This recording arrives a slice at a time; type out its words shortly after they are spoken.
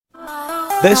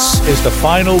This is the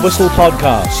Final Whistle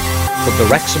podcast from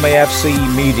the Wrexham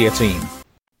AFC media team.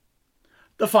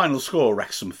 The final score,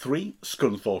 Wrexham 3,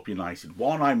 Scunthorpe United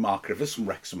 1. I'm Mark Griffiths from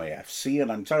Wrexham AFC,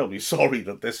 and I'm terribly sorry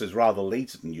that this is rather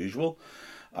later than usual.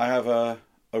 I have a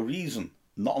reason,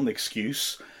 not an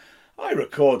excuse. I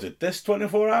recorded this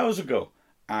 24 hours ago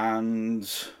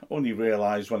and only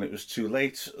realised when it was too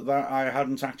late that I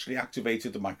hadn't actually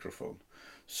activated the microphone.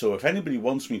 So if anybody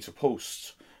wants me to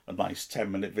post a nice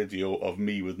 10-minute video of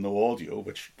me with no audio,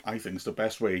 which I think is the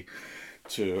best way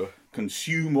to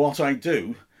consume what I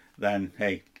do, then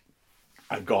hey,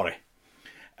 I've got it.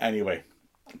 Anyway,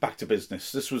 back to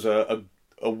business. This was a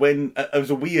win. It was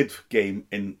a weird game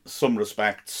in some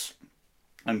respects,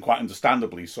 and quite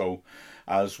understandably so,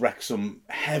 as Wrexham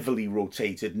heavily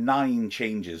rotated 9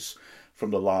 changes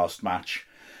from the last match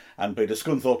and played a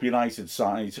Scunthorpe United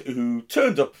side who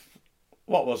turned up,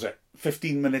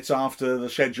 15 minutes after the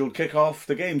scheduled kick-off.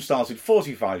 The game started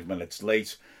 45 minutes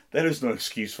late. There is no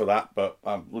excuse for that, but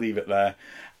I'll leave it there.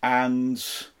 And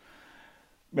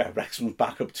Wrexham's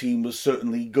backup team was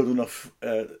certainly good enough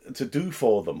to do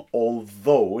for them,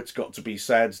 although it's got to be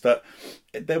said that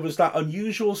there was that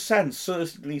unusual sense,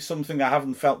 certainly something I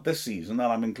haven't felt this season,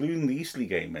 and I'm including the Eastleigh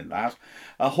game in that,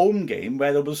 a home game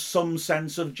where there was some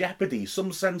sense of jeopardy,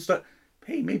 some sense that,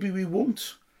 hey, maybe we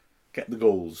won't get the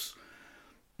goals.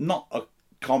 Not a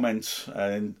comment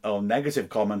or negative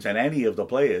comment on any of the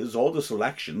players or the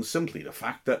selections, simply the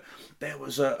fact that there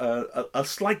was a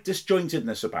slight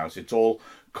disjointedness about it all,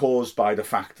 caused by the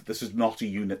fact that this is not a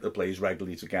unit that plays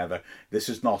regularly together. This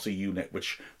is not a unit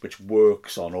which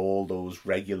works on all those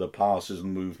regular passes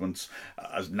and movements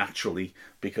as naturally,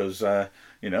 because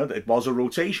it was a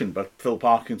rotation, but Phil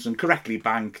Parkinson correctly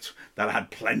banked that it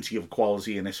had plenty of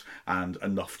quality in it and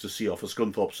enough to see off a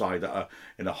Scunthorpe side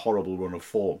in a horrible run of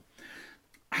form.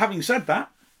 Having said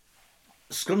that,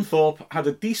 Scunthorpe had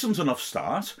a decent enough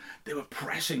start. They were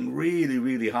pressing really,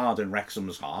 really hard in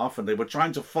Wrexham's half, and they were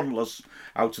trying to funnel us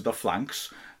out to the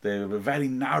flanks. They were very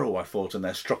narrow, I thought, in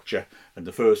their structure in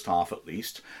the first half at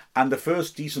least. And the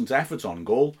first decent effort on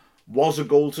goal was a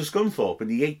goal to Scunthorpe in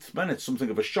the 8th minute, something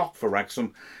of a shock for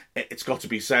Wrexham. It's got to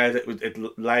be said,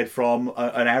 it led from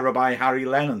an error by Harry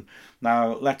Lennon.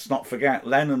 Now, let's not forget,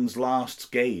 Lennon's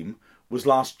last game was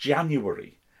last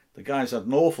January. The guy's had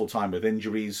an awful time with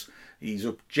injuries. He's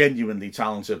a genuinely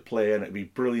talented player, and it'd be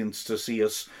brilliant to see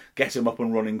us get him up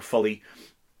and running fully.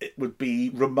 It would be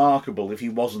remarkable if he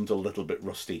wasn't a little bit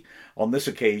rusty. On this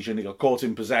occasion, he got caught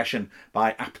in possession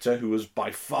by Apter, who was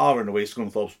by far and away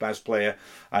Scunthorpe's best player,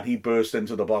 and he burst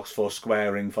into the box for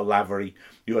squaring for Lavery,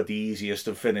 who had the easiest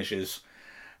of finishes.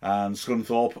 And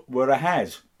Scunthorpe were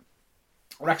ahead.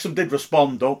 Wrexham did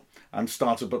respond, though, and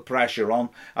started to put pressure on.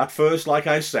 At first, like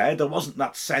I said, there wasn't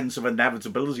that sense of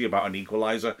inevitability about an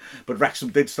equaliser, but Wrexham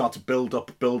did start to build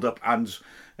up and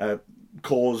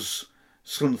cause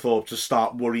Scunthorpe to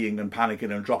start worrying and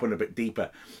panicking and dropping a bit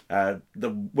deeper.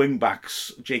 The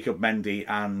wing-backs, Jacob Mendy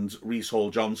and Reece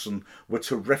Hall-Johnson, were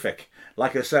terrific.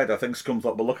 Like I said, I think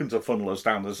Scunthorpe were looking to funnel us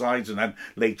down the sides and then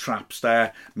lay traps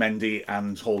there. Mendy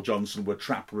and Hall-Johnson were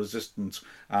trap-resistant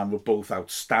and were both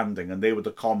outstanding, and they were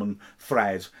the common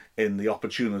thread in the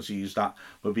opportunities that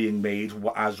were being made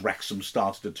as Wrexham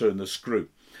started to turn the screw.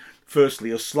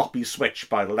 Firstly, a sloppy switch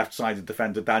by the left-sided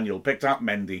defender Daniel picked out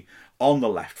Mendy on the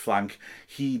left flank.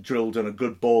 He drilled in a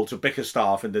good ball to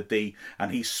Bickerstaff in the D,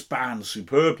 and he span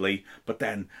superbly, but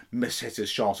then mishit his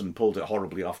shot and pulled it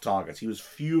horribly off target. He was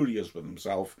furious with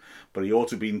himself, but he ought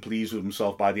to have been pleased with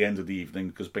himself by the end of the evening,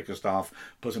 because Bickerstaff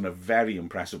put in a very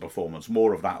impressive performance.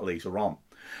 More of that later on.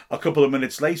 A couple of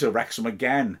minutes later, Wrexham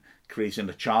again creating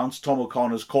a chance. Tom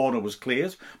O'Connor's corner was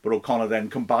cleared, but O'Connor then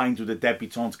combined with the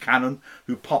debutant Cannon,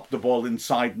 who popped the ball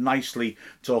inside nicely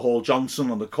to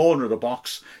Hall-Johnson on the corner of the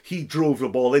box. He drove the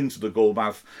ball into the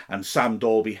goalmouth, and Sam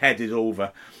Dalby headed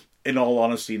over. In all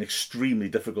honesty, an extremely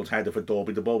difficult header for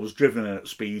Dalby. The ball was driven in at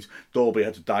speed. Dalby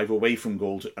had to dive away from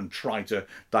goal and try to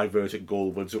divert it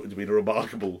goalwards. It would have been a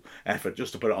remarkable effort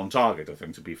just to put it on target, I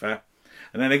think, to be fair.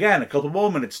 And then again, a couple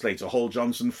more minutes later,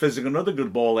 Hall-Johnson fizzing another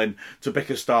good ball in to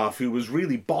Bickerstaff, who was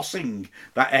really bossing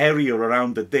that area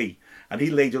around the D. And he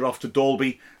laid it off to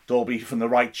Dalby. Dalby from the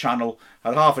right channel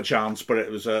had half a chance, but it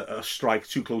was a strike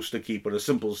too close to keep, but a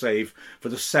simple save for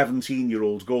the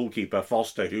 17-year-old goalkeeper,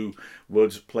 Foster, who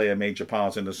would play a major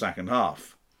part in the second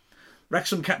half.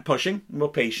 Wrexham kept pushing and were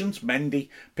patient. Mendy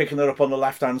picking it up on the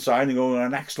left-hand side and going on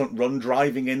an excellent run,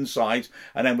 driving inside,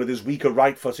 and then with his weaker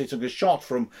right foot, he took a shot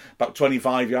from about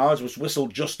 25 yards, was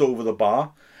whistled just over the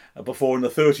bar. Before in the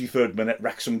 33rd minute,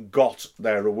 Wrexham got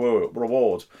their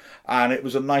reward. And it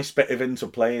was a nice bit of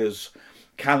interplay as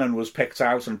Cannon was picked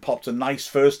out and popped a nice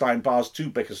first-time pass to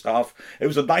Bickerstaff. It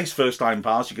was a nice first-time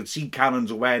pass. You could see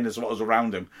Cannon's awareness of what was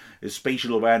around him. His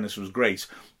spatial awareness was great.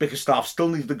 Bickerstaff still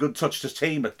needed a good touch to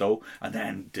tame it, though, and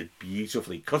then did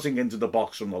beautifully, cutting into the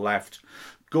box from the left,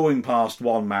 going past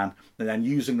one man, and then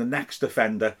using the next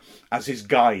defender as his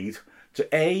guide to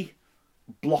A,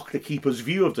 block the keeper's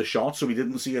view of the shot so he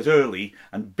didn't see it early,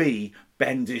 and B,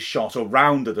 bend his shot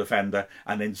around the defender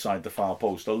and inside the far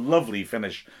post. A lovely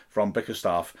finish from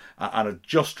Bickerstaff and a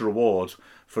just reward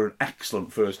for an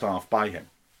excellent first half by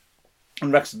him.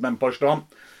 And Wrexham then pushed on,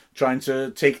 trying to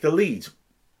take the lead.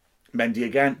 Mendy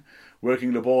again,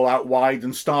 working the ball out wide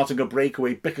and starting a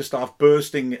breakaway. Bickerstaff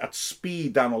bursting at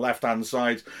speed down the left-hand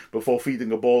side before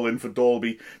feeding a ball in for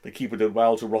Dalby. The keeper did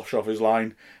well to rush off his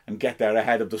line and get there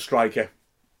ahead of the striker.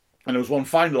 And there was one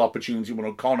final opportunity when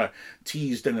O'Connor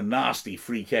teased in a nasty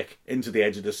free kick into the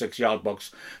edge of the 6-yard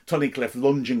box. Tunnicliffe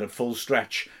lunging at full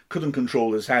stretch, couldn't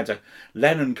control his header.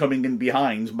 Lennon coming in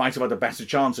behind might have had a better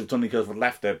chance if Tunnicliffe had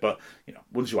left it, but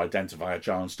once you identify a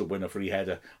chance to win a free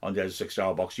header on the edge of the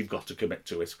 6-yard box, you've got to commit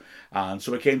to it. And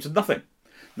so it came to nothing.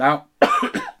 Now,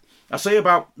 I say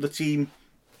about the team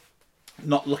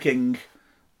not looking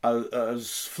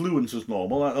as fluent as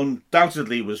normal,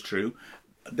 undoubtedly was true.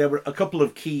 There were a couple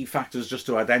of key factors just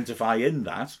to identify in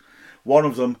that. One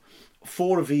of them,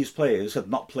 4 of these players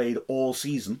had not played all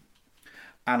season,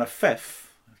 and a 5th,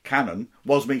 Cannon,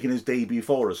 was making his debut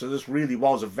for us. So this really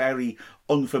was a very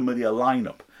unfamiliar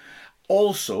lineup.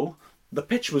 Also, the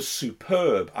pitch was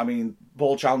superb. I mean,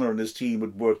 Paul Challoner and his team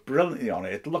would work brilliantly on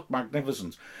it. It looked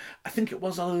magnificent. I think it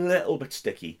was a little bit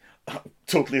sticky,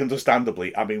 totally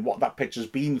understandably. I mean, what that pitch has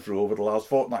been through over the last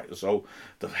fortnight or so,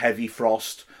 the heavy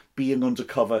frost, being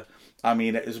undercover. I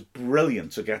mean, it is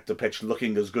brilliant to get the pitch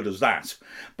looking as good as that.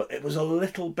 But it was a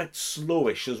little bit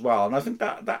slowish as well. And I think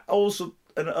that also,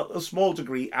 in a small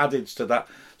degree, added to that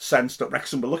sense that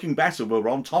Wrexham were looking better, were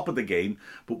on top of the game,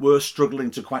 but were struggling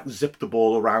to quite zip the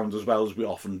ball around as well as we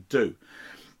often do.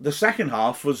 The second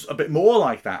half was a bit more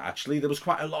like that, actually. There was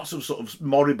quite a lot of sort of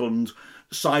moribund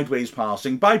sideways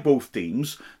passing by both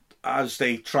teams as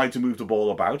they tried to move the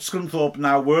ball about. Scunthorpe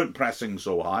now weren't pressing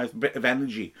so high. A bit of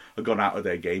energy had gone out of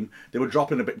their game. They were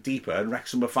dropping a bit deeper, and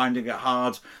Wrexham were finding it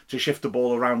hard to shift the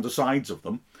ball around the sides of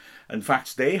them. In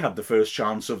fact, they had the first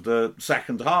chance of the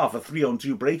second half, a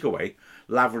 3-on-2 breakaway.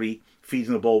 Lavery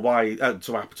feeding the ball wide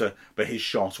to Apter, but his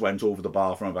shot went over the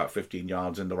bar from about 15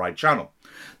 yards in the right channel.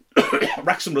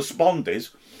 Wrexham responded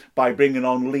by bringing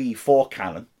on Lee for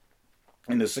Cannon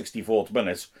in the 64th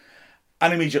minute,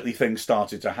 and immediately things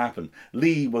started to happen.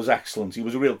 Lee was excellent. He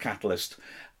was a real catalyst.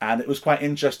 And it was quite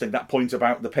interesting, that point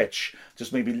about the pitch,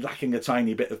 just maybe lacking a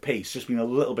tiny bit of pace, just being a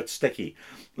little bit sticky.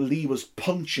 Lee was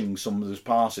punching some of his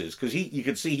passes, because you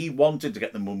could see he wanted to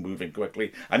get them moving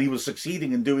quickly, and he was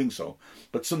succeeding in doing so.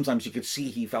 But sometimes you could see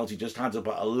he felt he just had to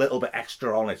put a little bit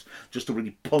extra on it, just to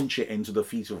really punch it into the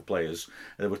feet of players.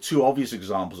 And there were 2 obvious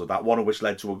examples of that, one of which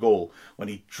led to a goal, when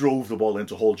he drove the ball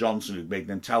into Hall Johnson, who'd made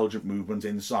an intelligent movement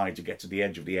inside to get to the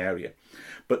edge of the area.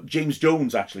 But James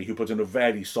Jones, actually, who put in a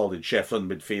very solid shift on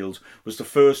midfield, was the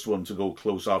first one to go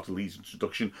close after Lee's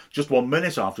introduction. Just 1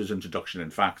 minute after his introduction, in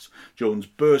fact. Jones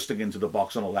bursting into the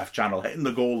box on the left channel, hitting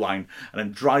the goal line, and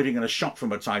then driving in a shot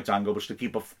from a tight angle, which the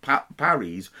keeper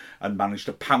parried and managed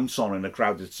to pounce on in a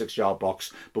crowded 6-yard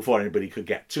box before anybody could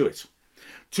get to it.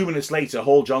 2 minutes later,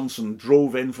 Hall Johnson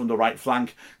drove in from the right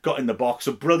flank, got in the box,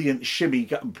 a brilliant shimmy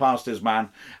getting past his man,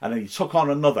 and then he took on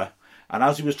another. And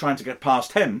as he was trying to get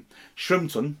past him,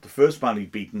 Shrimpton, the first man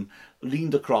he'd beaten,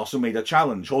 leaned across and made a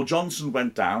challenge. Hall Johnson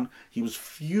went down. He was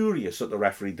furious that the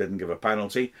referee didn't give a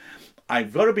penalty.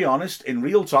 I've got to be honest, in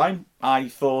real time, I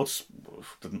thought it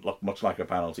didn't look much like a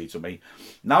penalty to me.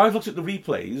 Now I've looked at the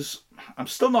replays, I'm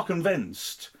still not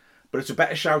convinced, but it's a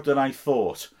better shout than I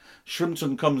thought.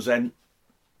 Shrimpton comes in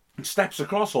and steps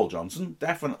across Hall Johnson,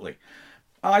 definitely.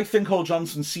 I think Hall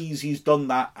Johnson sees he's done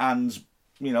that and,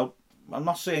 I'm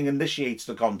not saying initiates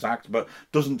the contact, but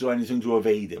doesn't do anything to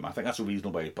evade him. I think that's a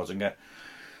reasonable way of putting it.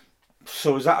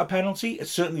 So is that a penalty?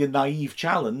 It's certainly a naive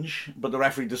challenge, but the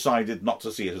referee decided not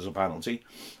to see it as a penalty.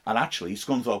 And actually,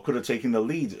 Scunthorpe could have taken the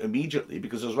lead immediately,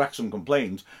 because as Wrexham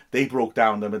complained, they broke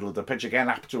down the middle of the pitch again.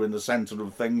 Apter in the centre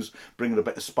of things, bringing a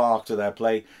bit of spark to their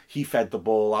play. He fed the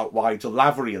ball out wide to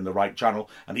Lavery in the right channel,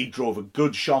 and he drove a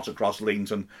good shot across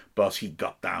Leamington, but he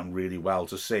got down really well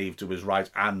to save to his right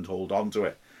and hold on to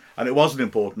it. And it was an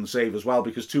important save as well,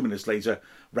 because 2 minutes later,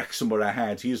 Wrexham were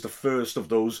ahead. He is the first of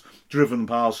those driven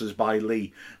passes by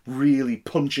Lee, really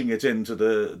punching it into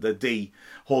the D.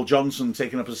 Hall Johnson,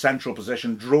 taking up a central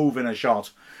position, drove in a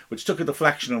shot, which took a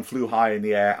deflection and flew high in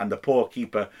the air, and the poor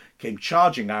keeper came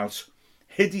charging out,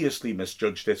 hideously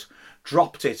misjudged it,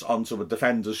 dropped it onto a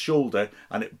defender's shoulder,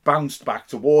 and it bounced back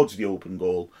towards the open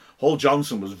goal. Hall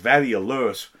Johnson was very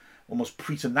alert, almost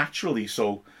preternaturally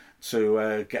so,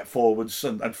 to get forwards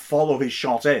and follow his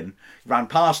shot in. He ran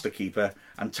past the keeper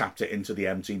and tapped it into the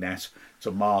empty net to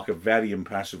mark a very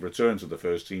impressive return to the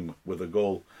first team with a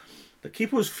goal. The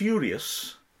keeper was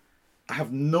furious. I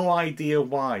have no idea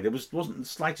why. There wasn't the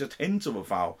slightest hint of a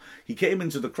foul. He came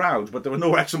into the crowd, but there were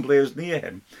no Wrexham players near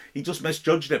him. He just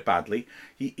misjudged it badly.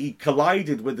 He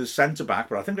collided with his centre-back,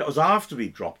 but I think it was after he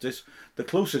dropped it. The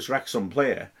closest Wrexham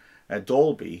player,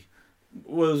 Dalby,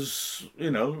 was,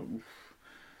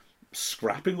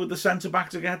 scrapping with the centre-back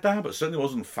to get there, but certainly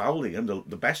wasn't fouling him.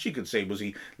 The best you could say was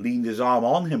he leaned his arm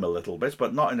on him a little bit,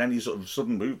 but not in any sort of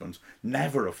sudden movement.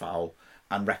 Never a foul,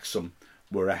 and Wrexham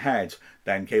were ahead.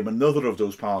 Then came another of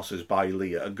those passes by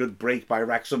Lee. A good break by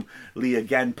Wrexham. Lee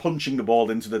again punching the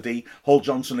ball into the D. Hall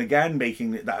Johnson again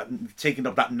taking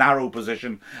up that narrow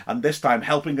position, and this time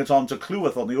helping it on to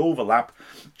Cleworth on the overlap.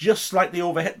 Just slightly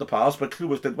overhit the pass, but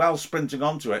Cleworth did well sprinting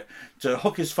onto it to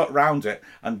hook his foot round it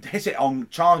and hit it on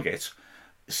target.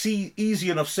 Easy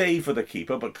enough save for the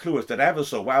keeper, but Cleworth did ever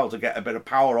so well to get a bit of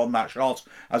power on that shot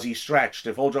as he stretched.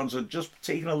 If Hall Johnson had just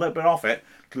taken a little bit off it,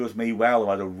 Cleworth may well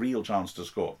have had a real chance to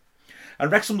score.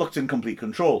 And Wrexham looked in complete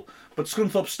control, but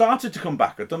Scunthorpe started to come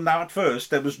back at them. Now at first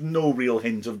there was no real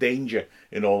hint of danger,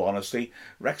 in all honesty.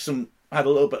 Wrexham had a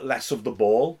little bit less of the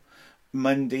ball.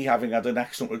 Mundy, having had an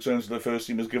excellent return to the first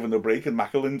team, was given a break, and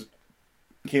Macklin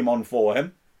came on for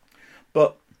him.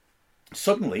 But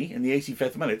suddenly, in the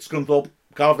 85th minute, Scunthorpe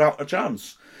carved out a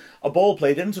chance. A ball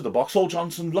played into the box. Hall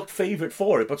Johnson looked favourite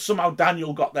for it, but somehow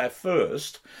Daniel got there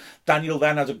first. Daniel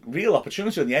then had a real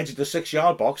opportunity on the edge of the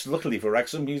 6-yard box. Luckily for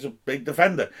Wrexham, he's a big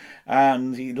defender,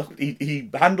 and he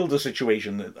handled the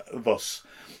situation thus.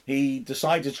 He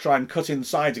decided to try and cut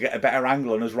inside to get a better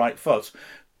angle on his right foot.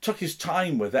 Took his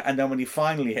time with it, and then when he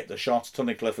finally hit the shot,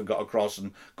 Tunnicliffe had got across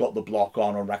and got the block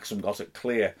on, and Wrexham got it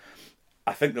clear.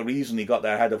 I think the reason he got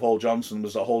there ahead of Hall Johnson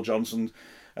was that Hall Johnson,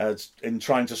 in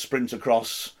trying to sprint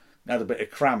across, had a bit of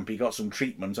cramp. He got some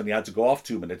treatment and he had to go off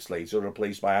 2 minutes later,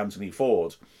 replaced by Anthony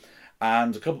Ford.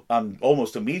 And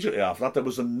almost immediately after that, there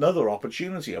was another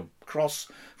opportunity, a cross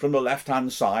from the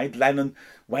left-hand side. Lennon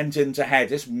went in to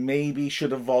head it, maybe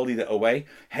should have volleyed it away,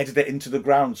 headed it into the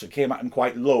ground, so it came at him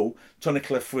quite low.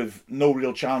 Tunnicliffe with no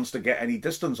real chance to get any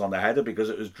distance on the header because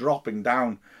it was dropping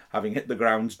down, having hit the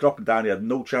ground, dropping down. He had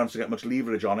no chance to get much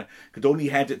leverage on it, could only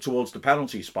head it towards the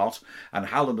penalty spot, and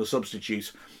Hallam, the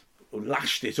substitute,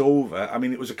 lashed it over. I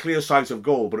mean, it was a clear sight of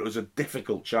goal, but it was a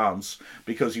difficult chance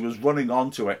because he was running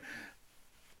onto it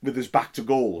with his back to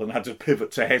goal and had to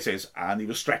pivot to hit it, and he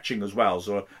was stretching as well,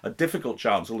 so a difficult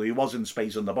chance, although he was in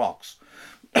space in the box.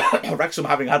 Wrexham,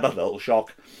 having had that little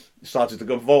shock, started to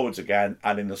go forwards again,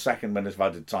 and in the second minute of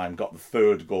added time got the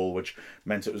third goal, which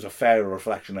meant it was a fairer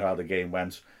reflection of how the game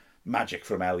went. Magic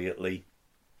from Elliot Lee.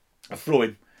 A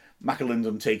throw-in.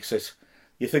 McAlinden takes it.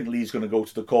 You think Lee's going to go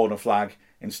to the corner flag.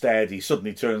 Instead, he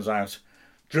suddenly turns out,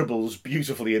 dribbles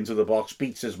beautifully into the box,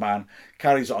 beats his man,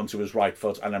 carries it onto his right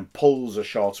foot, and then pulls a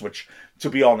shot which, to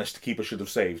be honest, the keeper should have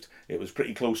saved. It was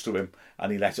pretty close to him,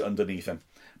 and he let it underneath him.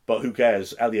 But who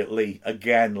cares? Elliot Lee,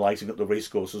 again, lighting up the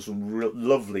racecourse with some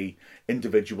lovely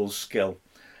individual skill.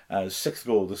 6th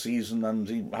goal of the season, and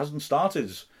he hasn't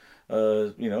started,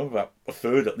 about a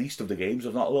third at least of the games,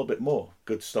 if not a little bit more.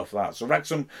 Good stuff, that. So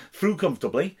Wrexham through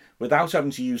comfortably, without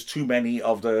having to use too many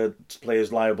of the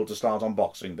players liable to start on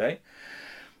Boxing Day.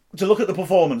 To look at the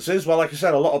performances, well, like I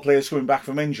said, a lot of players coming back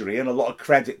from injury, and a lot of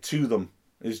credit to them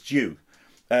is due.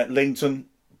 Lainton,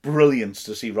 brilliant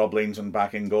to see Rob Lainton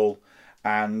back in goal,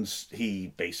 and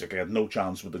he basically had no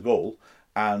chance with the goal,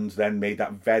 and then made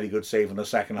that very good save in the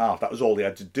second half. That was all he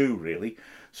had to do, really.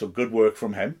 So good work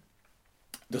from him.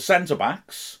 The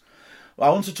centre-backs, well,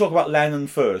 I want to talk about Lennon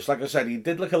first. Like I said, he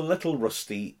did look a little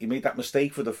rusty. He made that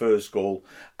mistake for the first goal.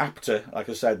 Apter, like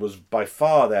I said, was by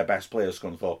far their best player,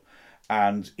 Scunthorpe.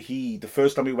 And the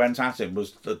first time he went at him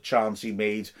was the chance he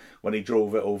made when he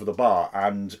drove it over the bar.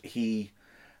 And he,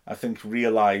 I think,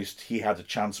 realised he had a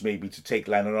chance maybe to take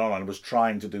Lennon on, and was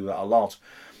trying to do that a lot.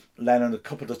 Lennon, a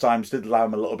couple of times, did allow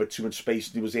him a little bit too much space,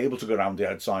 and he was able to go around the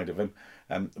outside of him.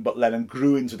 But Lennon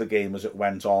grew into the game as it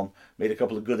went on, made a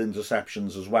couple of good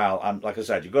interceptions as well. And like I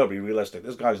said, you've got to be realistic.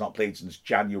 This guy's not played since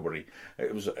January.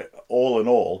 It was, all in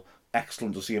all,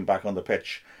 excellent to see him back on the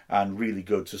pitch, and really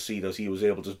good to see that he was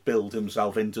able to build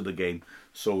himself into the game.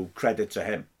 So credit to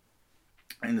him.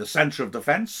 In the centre of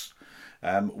defence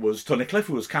was Tunnicliffe,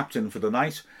 who was captain for the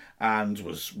night, and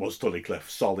was Tunnicliffe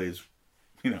solid,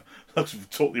 looks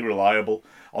totally reliable.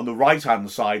 On the right-hand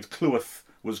side, Cleworth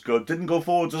was good. Didn't go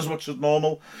forwards as much as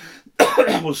normal.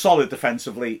 Was solid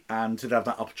defensively and did have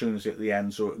that opportunity at the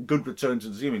end. So a good return to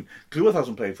the team. I mean, Cleworth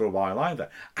hasn't played for a while either.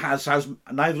 Neither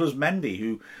has Mendy,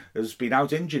 who has been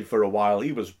out injured for a while.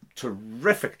 He was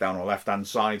terrific down on the left-hand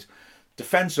side.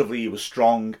 Defensively, he was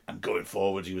strong, and going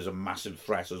forward, he was a massive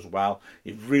threat as well.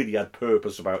 He really had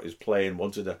purpose about his play and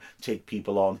wanted to take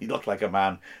people on. He looked like a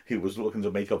man who was looking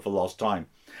to make up for lost time.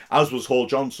 As was Hall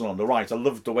Johnson on the right. I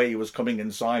loved the way he was coming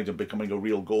inside and becoming a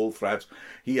real goal threat.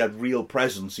 He had real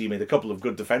presence. He made a couple of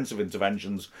good defensive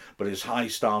interventions, but his high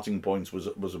starting points was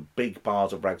a big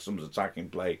part of Wrexham's attacking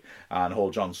play, and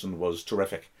Hall Johnson was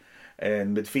terrific.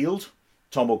 In midfield,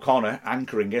 Tom O'Connor,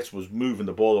 anchoring it, was moving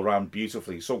the ball around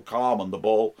beautifully. So calm on the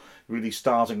ball, really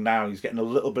starting now. He's getting a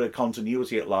little bit of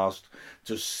continuity at last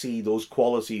to see those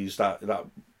qualities that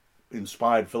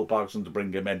inspired Phil Parkinson to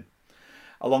bring him in.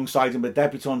 Alongside him, a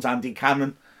debutant, Andy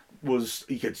Cannon,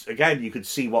 you could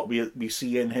see what we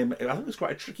see in him. I think it's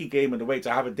quite a tricky game in a way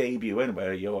to have a debut in,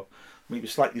 where you're maybe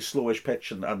slightly slowish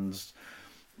pitch and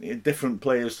different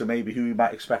players to maybe who you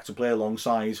might expect to play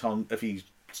alongside if he's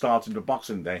starting the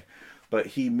Boxing Day. But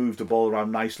he moved the ball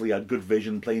around nicely, had good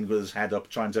vision, playing with his head up,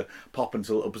 trying to pop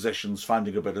into little positions,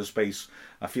 finding a bit of space.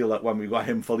 I feel like when we got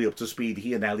him fully up to speed,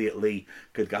 he and Elliot Lee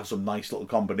could have some nice little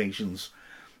combinations.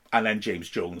 And then James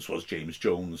Jones was James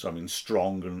Jones. I mean,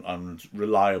 strong and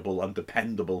reliable and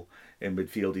dependable in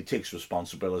midfield. He takes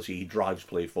responsibility, he drives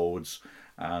play forwards,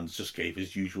 and just gave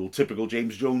his usual typical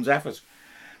James Jones effort.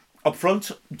 Up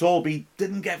front, Dalby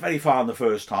didn't get very far in the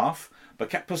first half, but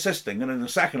kept persisting, and in the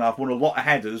second half won a lot of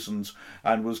headers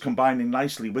and was combining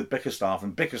nicely with Bickerstaff,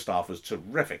 and Bickerstaff was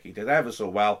terrific. He did ever so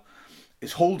well.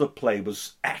 His hold-up play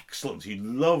was excellent. He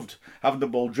loved having the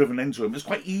ball driven into him. It was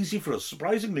quite easy for us,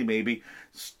 surprisingly maybe,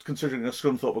 considering that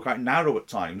Scunthorpe were quite narrow at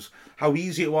times, how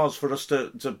easy it was for us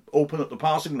to open up the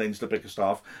passing lanes to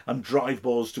Bickerstaff and drive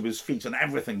balls to his feet, and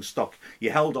everything stuck. He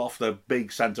held off the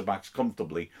big centre-backs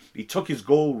comfortably. He took his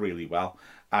goal really well,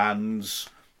 and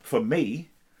for me,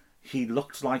 he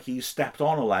looked like he stepped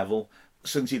on a level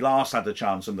since he last had a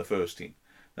chance in the first team.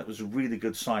 That was a really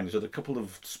good sign. He's had a couple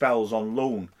of spells on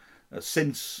loan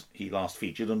since he last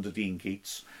featured under Dean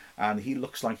Keats, and he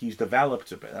looks like he's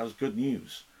developed a bit. That was good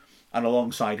news. And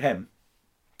alongside him,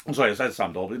 I said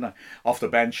Sam Dalby, didn't I? Off the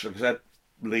bench, like I said,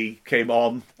 Lee came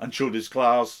on and showed his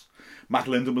class. Matt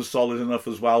Linden was solid enough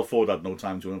as well. Ford had no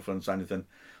time to influence anything.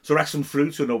 So Wrexham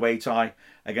through to an away tie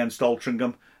against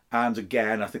Altrincham. And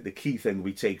again, I think the key thing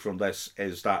we take from this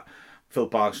is that Phil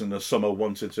Parkinson in the summer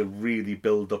wanted to really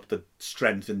build up the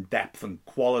strength and depth and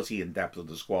quality and depth of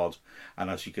the squad. And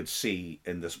as you could see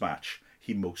in this match,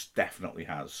 he most definitely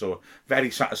has. So very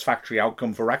satisfactory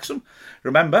outcome for Wrexham.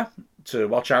 Remember to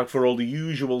watch out for all the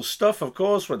usual stuff, of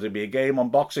course, whether it be a game on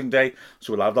Boxing Day.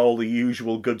 So we'll have all the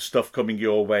usual good stuff coming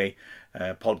your way.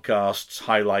 Podcasts,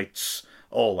 highlights,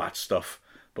 all that stuff.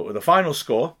 But with the final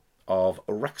score of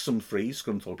Wrexham 3,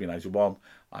 Scunthorpe United 1,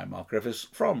 I'm Mark Griffiths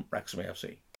from Wrexham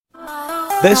AFC.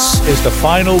 This is the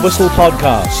Final Whistle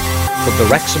podcast from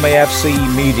the Wrexham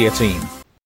AFC media team.